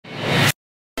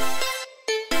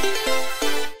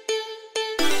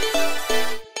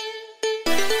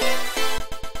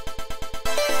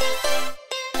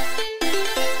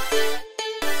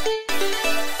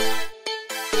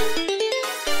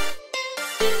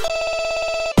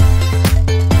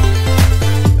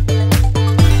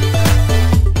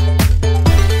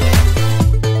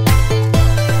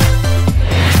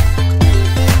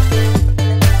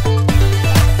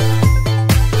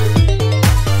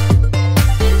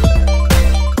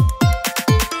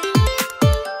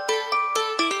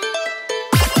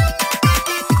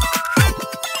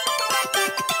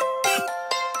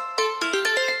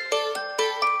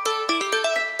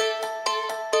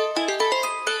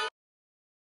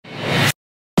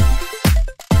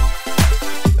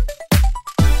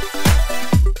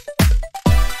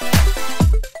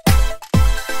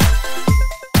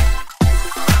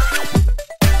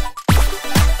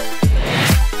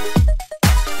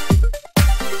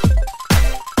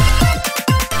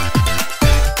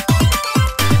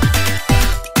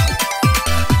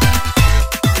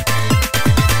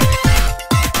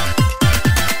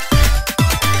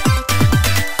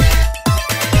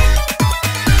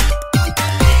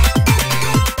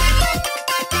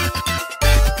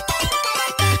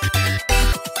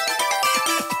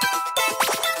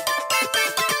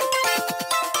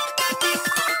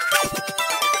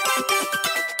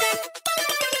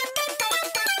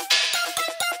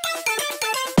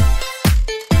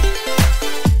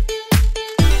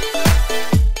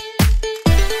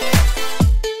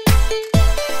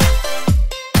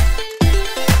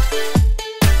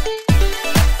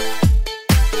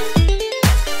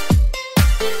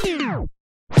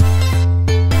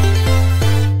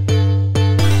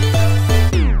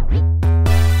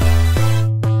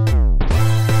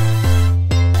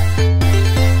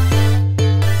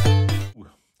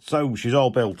So she's all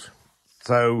built.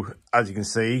 So as you can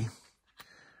see,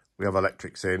 we have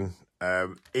electrics in.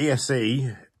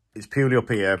 ESC is purely up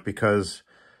here because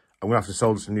I'm going to have to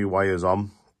solder some new wires on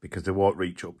because they won't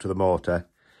reach up to the motor.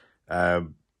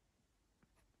 So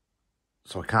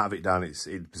I can't have it down it's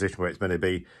in the position where it's meant to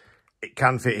be. It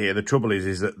can fit here. The trouble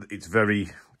is that it's the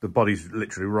body's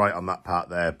literally right on that part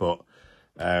there. But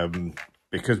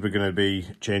because we're going to be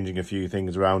changing a few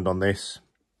things around on this,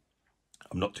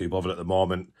 I'm not too bothered at the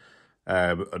moment.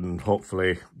 And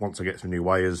hopefully once I get some new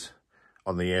wires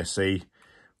on the ESC,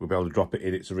 we'll be able to drop it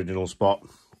in its original spot.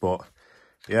 But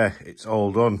yeah, it's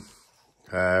all done.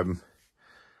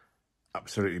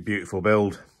 Absolutely beautiful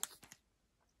build.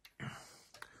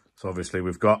 So obviously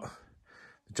we've got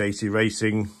the JC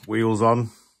Racing wheels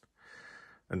on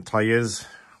and tyres,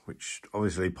 which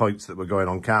obviously points that we're going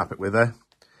on carpet with her.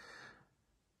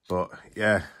 But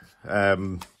yeah,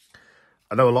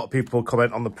 I know a lot of people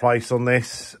comment on the price on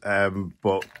this,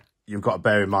 but you've got to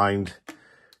bear in mind,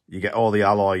 you get all the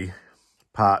alloy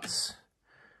parts.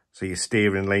 So your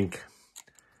steering link,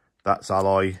 that's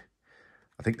alloy.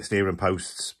 I think the steering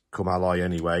posts come alloy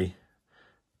anyway.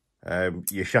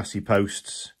 Your chassis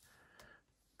posts,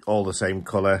 all the same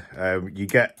colour. You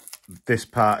get this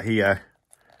part here,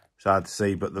 it's hard to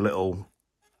see, but the little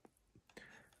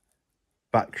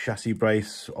back chassis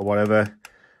brace or whatever,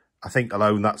 I think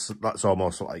alone that's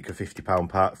almost like a £50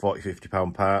 part,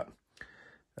 £40–50 part.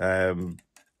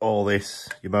 All this,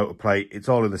 your motor plate, it's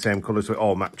all in the same colour, so it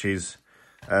all matches.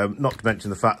 Not to mention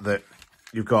the fact that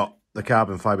you've got the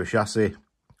carbon fibre chassis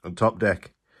on top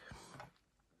deck.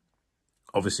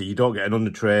 Obviously you don't get an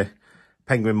under tray.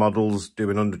 Penguin models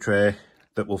do an under tray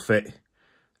that will fit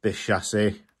this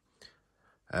chassis.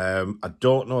 I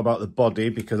don't know about the body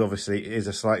because obviously it is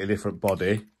a slightly different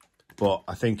body, but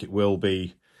I think it will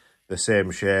be the same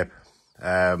shape.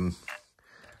 But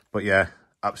yeah,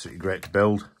 absolutely great to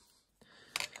build.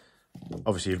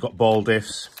 Obviously you've got ball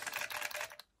diffs,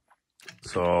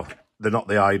 so they're not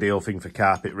the ideal thing for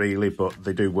carpet really, but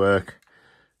they do work.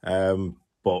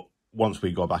 But once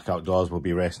we go back outdoors, we'll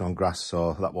be racing on grass,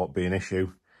 so that won't be an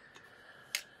issue.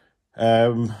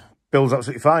 Build's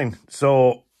absolutely fine.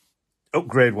 So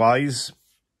upgrade wise,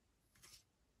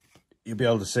 you'll be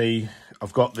able to see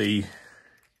I've got the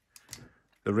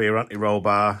rear anti-roll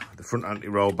bar, the front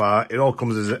anti-roll bar. It all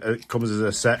comes as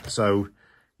a set, so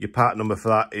your part number for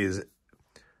that is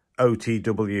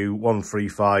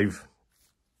OTW135.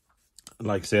 And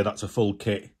like I say, that's a full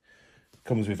kit.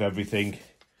 Comes with everything.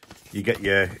 You get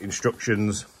your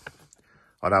instructions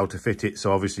on how to fit it.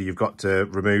 So obviously you've got to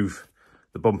remove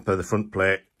the bumper, the front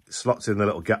plate, slots in the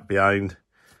little gap behind,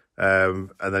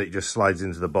 and then it just slides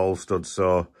into the ball stud.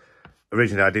 So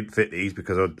originally I didn't fit these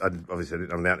because I obviously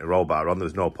didn't have the anti-roll bar on. There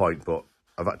was no point, but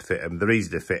I've had to fit them. They're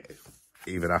easy to fit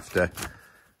even after.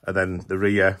 And then the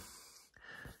rear,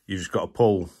 you just got to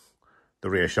pull the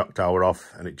rear shock tower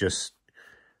off and it just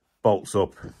bolts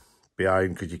up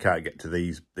behind because you can't get to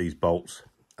these bolts,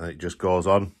 and it just goes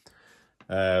on.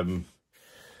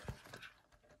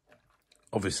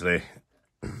 Obviously,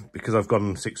 because I've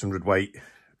gone 600 weight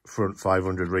front,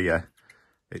 500 rear,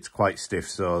 it's quite stiff,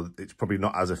 so it's probably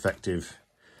not as effective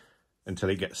until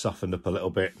it gets softened up a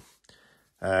little bit.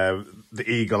 The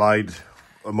eagle-eyed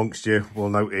amongst you will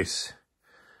notice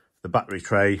the battery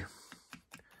tray.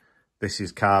 This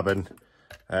is carbon.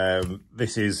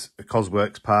 This is a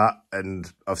Cosworks part,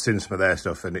 and I've seen some of their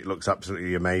stuff and it looks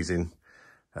absolutely amazing.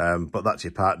 But that's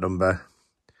your part number.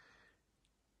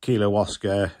 Kilo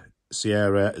Oscar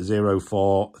Sierra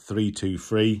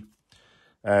 04323.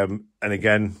 And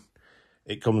again,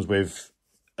 it comes with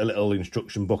a little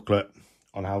instruction booklet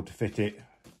on how to fit it,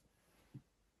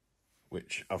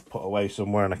 which I've put away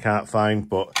somewhere and I can't find,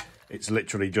 but it's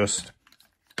literally just,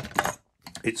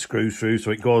 it screws through,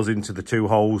 so it goes into the two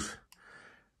holes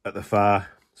at the far.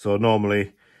 So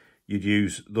normally you'd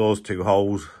use those two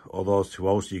holes or those two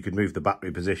holes so you could move the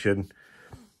battery position.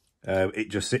 It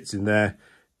just sits in there.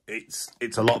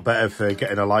 It's a lot better for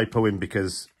getting a lipo in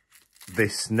because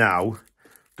this now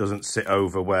doesn't sit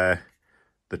over where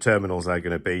the terminals are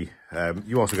going to be.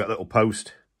 You also got a little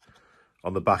post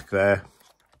on the back there.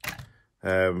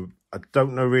 I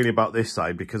don't know really about this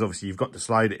side because obviously you've got to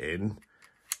slide it in.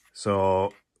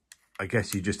 So I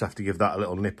guess you just have to give that a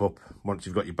little nip up once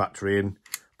you've got your battery in.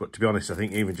 But to be honest, I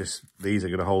think even just these are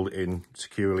going to hold it in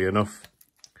securely enough.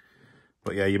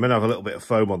 But yeah, you may have a little bit of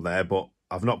foam on there, but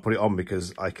I've not put it on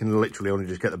because I can literally only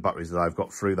just get the batteries that I've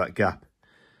got through that gap.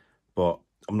 But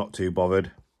I'm not too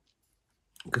bothered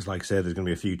because, like I said, there's going to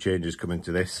be a few changes coming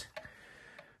to this.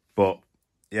 But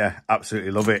yeah,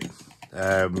 absolutely love it.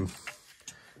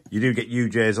 You do get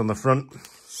UJs on the front.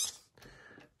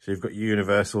 So you've got your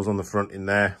universals on the front in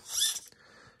there.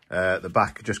 The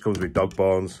back just comes with dog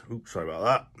bones. Oops, sorry about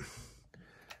that.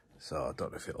 So I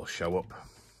don't know if it'll show up.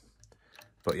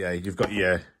 But yeah, you've got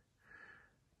your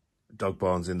dog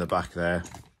bones in the back there.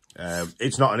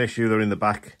 It's not an issue, they're in the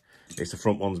back. It's the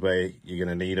front ones where you're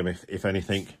going to need them, if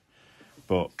anything.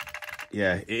 But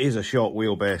yeah, it is a short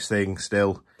wheelbase thing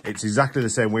still. It's exactly the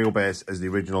same wheelbase as the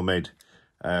original mid.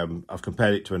 I've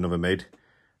compared it to another mid,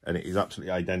 and it is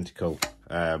absolutely identical.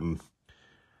 I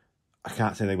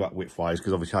can't say anything about width-wise,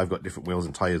 because obviously I've got different wheels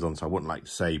and tyres on, so I wouldn't like to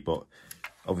say. But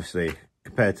obviously,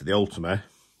 compared to the Ultima,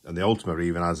 and the Ultima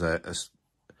even has a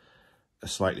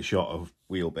slightly shorter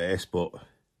wheelbase, but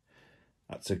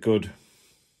that's a good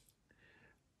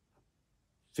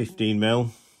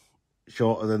 15mm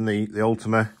shorter than the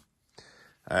Ultima.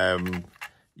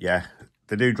 Yeah,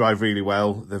 they do drive really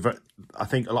well. I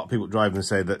think a lot of people drive and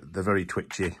say that they're very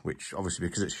twitchy, which obviously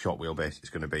because it's a short wheelbase it's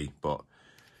going to be. But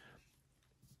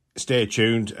stay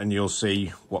tuned and you'll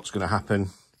see what's going to happen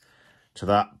to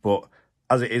that. But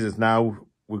as it is now,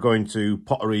 we're going to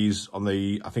Potteries on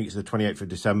I think it's the 28th of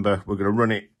December. We're going to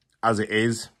run it as it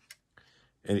is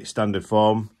in its standard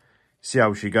form, see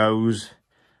how she goes,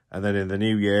 and then in the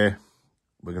new year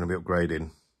we're going to be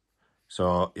upgrading.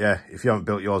 So yeah, if you haven't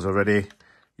built yours already,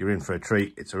 you're in for a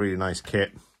treat. It's a really nice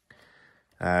kit.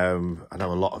 I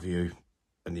know a lot of you,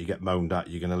 and you get moaned at,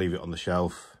 you're going to leave it on the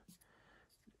shelf.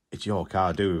 It's your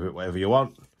car, do with it whatever you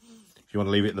want. If you want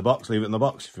to leave it in the box, leave it in the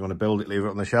box. If you want to build it, leave it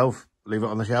on the shelf, leave it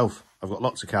on the shelf. I've got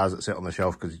lots of cars that sit on the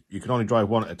shelf because you can only drive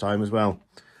one at a time as well.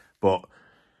 But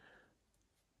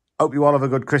hope you all have a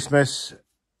good Christmas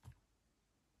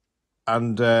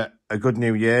and a good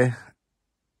New Year.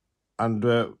 And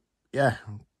yeah,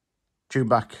 tune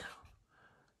back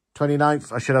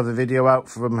 29th. I should have the video out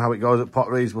from how it goes at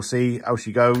Potteries. We'll see how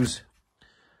she goes.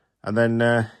 And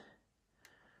then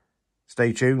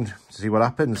stay tuned to see what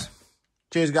happens.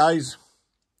 Cheers, guys.